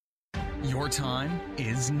Your time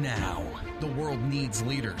is now. The world needs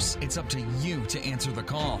leaders. It's up to you to answer the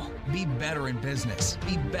call. Be better in business.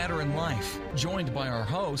 Be better in life. Joined by our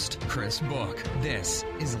host, Chris Book. This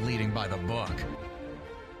is Leading by the Book.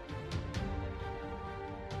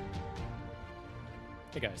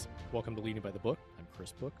 Hey guys, welcome to Leading by the Book. I'm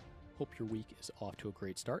Chris Book. Hope your week is off to a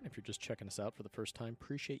great start. And if you're just checking us out for the first time,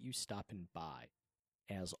 appreciate you stopping by.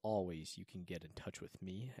 As always, you can get in touch with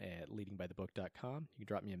me at leadingbythebook.com. You can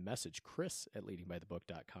drop me a message,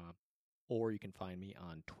 chris@leadingbythebook.com, or you can find me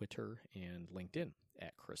on Twitter and LinkedIn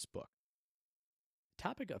at Chris Book. The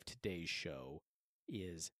topic of today's show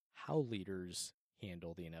is how leaders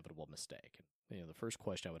handle the inevitable mistake. The first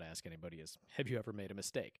question I would ask anybody is, have you ever made a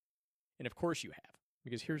mistake? And of course you have,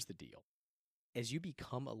 because here's the deal. As you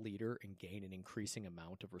become a leader and gain an increasing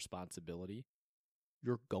amount of responsibility,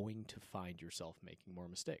 you're going to find yourself making more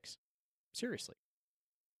mistakes. Seriously.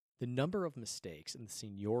 The number of mistakes and the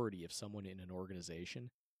seniority of someone in an organization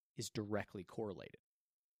is directly correlated.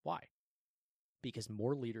 Why? Because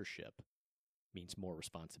more leadership means more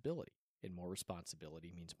responsibility, and more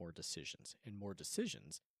responsibility means more decisions, and more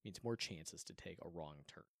decisions means more chances to take a wrong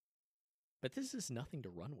turn. But this is nothing to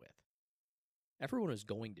run with. Everyone is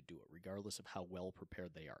going to do it, regardless of how well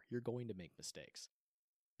prepared they are. You're going to make mistakes.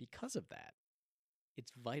 Because of that,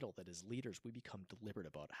 it's vital that as leaders, we become deliberate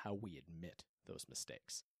about how we admit those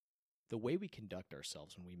mistakes. The way we conduct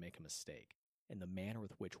ourselves when we make a mistake and the manner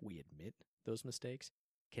with which we admit those mistakes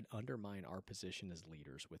can undermine our position as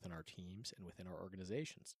leaders within our teams and within our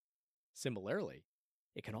organizations. Similarly,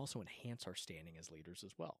 it can also enhance our standing as leaders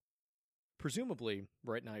as well. Presumably,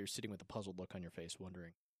 right now you're sitting with a puzzled look on your face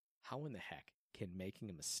wondering, how in the heck can making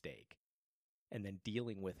a mistake and then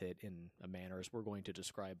dealing with it in a manner as we're going to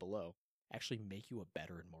describe below actually make you a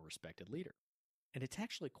better and more respected leader? And it's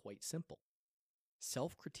actually quite simple.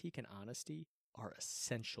 Self-critique and honesty are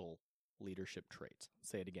essential leadership traits. I'll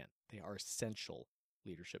say it again. They are essential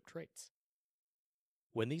leadership traits.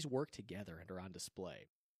 When these work together and are on display,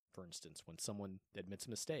 for instance, when someone admits a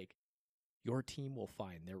mistake, your team will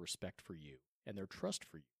find their respect for you and their trust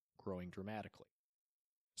for you growing dramatically.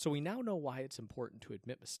 So we now know why it's important to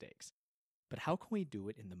admit mistakes, but how can we do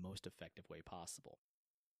it in the most effective way possible?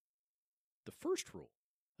 The first rule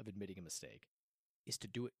of admitting a mistake is to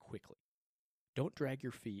do it quickly. Don't drag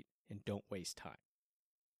your feet and don't waste time.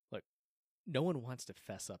 Look, no one wants to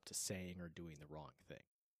fess up to saying or doing the wrong thing.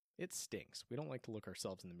 It stinks. We don't like to look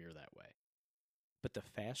ourselves in the mirror that way. But the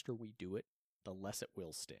faster we do it, the less it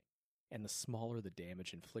will sting, and the smaller the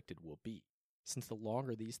damage inflicted will be, since the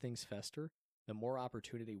longer these things fester, the more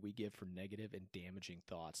opportunity we give for negative and damaging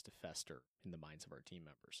thoughts to fester in the minds of our team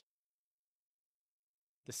members.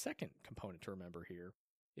 The second component to remember here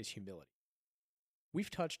is humility.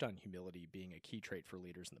 We've touched on humility being a key trait for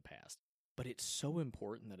leaders in the past, but it's so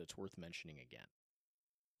important that it's worth mentioning again.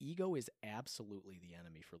 Ego is absolutely the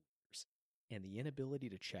enemy for leaders, and the inability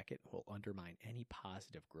to check it will undermine any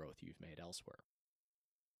positive growth you've made elsewhere.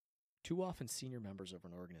 Too often, senior members of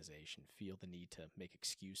an organization feel the need to make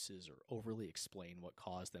excuses or overly explain what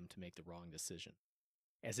caused them to make the wrong decision,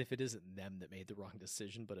 as if it isn't them that made the wrong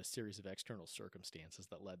decision, but a series of external circumstances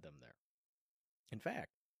that led them there. In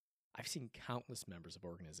fact, I've seen countless members of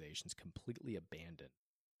organizations completely abandon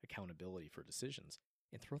accountability for decisions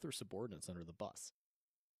and throw their subordinates under the bus.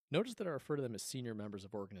 Notice that I refer to them as senior members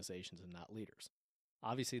of organizations and not leaders.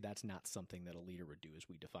 Obviously, that's not something that a leader would do as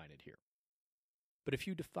we define it here. But if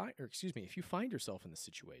you find yourself in this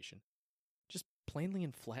situation, just plainly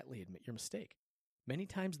and flatly admit your mistake. Many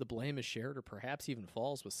times the blame is shared or perhaps even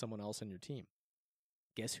falls with someone else on your team.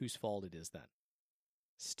 Guess whose fault it is then?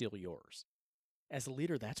 Still yours. As a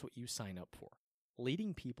leader, that's what you sign up for.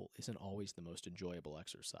 Leading people isn't always the most enjoyable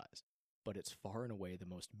exercise, but it's far and away the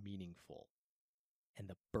most meaningful. And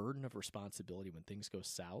the burden of responsibility when things go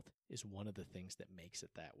south is one of the things that makes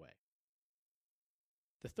it that way.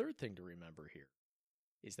 The third thing to remember here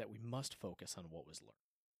is that we must focus on what was learned.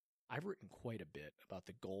 I've written quite a bit about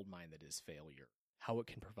the goldmine that is failure, how it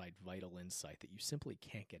can provide vital insight that you simply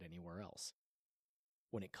can't get anywhere else.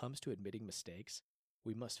 When it comes to admitting mistakes,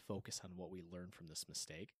 we must focus on what we learned from this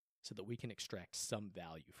mistake so that we can extract some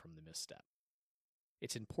value from the misstep.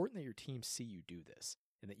 It's important that your team see you do this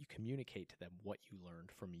and that you communicate to them what you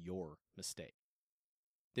learned from your mistake.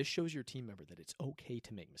 This shows your team member that it's okay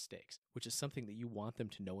to make mistakes, which is something that you want them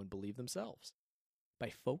to know and believe themselves. By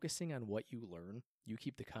focusing on what you learn, you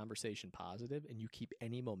keep the conversation positive and you keep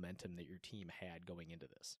any momentum that your team had going into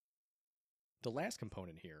this. The last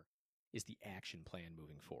component here is the action plan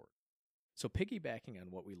moving forward. So piggybacking on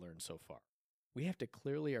what we learned so far, we have to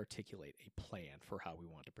clearly articulate a plan for how we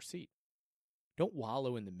want to proceed. Don't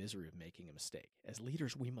wallow in the misery of making a mistake. As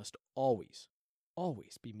leaders, we must always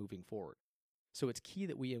be moving forward. So it's key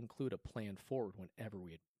that we include a plan forward whenever we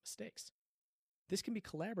have mistakes. This can be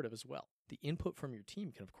collaborative as well. The input from your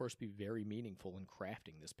team can, of course, be very meaningful in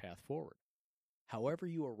crafting this path forward. However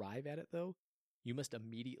you arrive at it, though, you must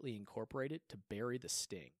immediately incorporate it to bury the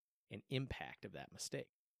sting and impact of that mistake.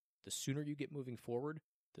 The sooner you get moving forward,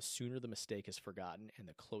 the sooner the mistake is forgotten and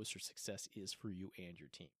the closer success is for you and your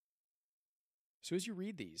team. So as you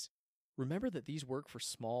read these, remember that these work for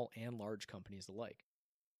small and large companies alike.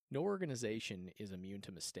 No organization is immune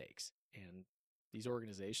to mistakes, and these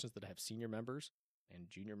organizations that have senior members and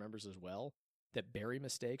junior members as well that bury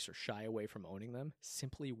mistakes or shy away from owning them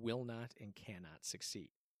simply will not and cannot succeed.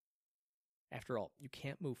 After all, you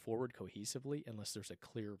can't move forward cohesively unless there's a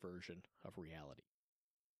clear version of reality.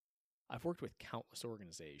 I've worked with countless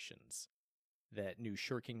organizations that knew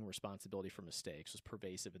shirking responsibility for mistakes was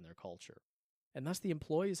pervasive in their culture, and thus the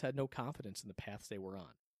employees had no confidence in the paths they were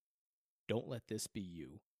on. Don't let this be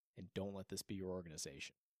you, and don't let this be your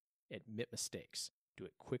organization. Admit mistakes. Do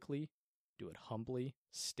it quickly, do it humbly,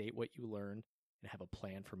 state what you learned, and have a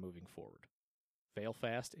plan for moving forward. Fail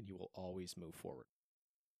fast, and you will always move forward.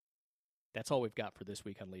 That's all we've got for this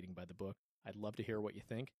week on Leading by the Book. I'd love to hear what you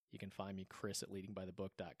think. You can find me, Chris, at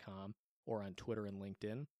leadingbythebook.com or on Twitter and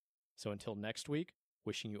LinkedIn. So until next week,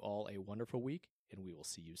 wishing you all a wonderful week, and we will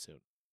see you soon.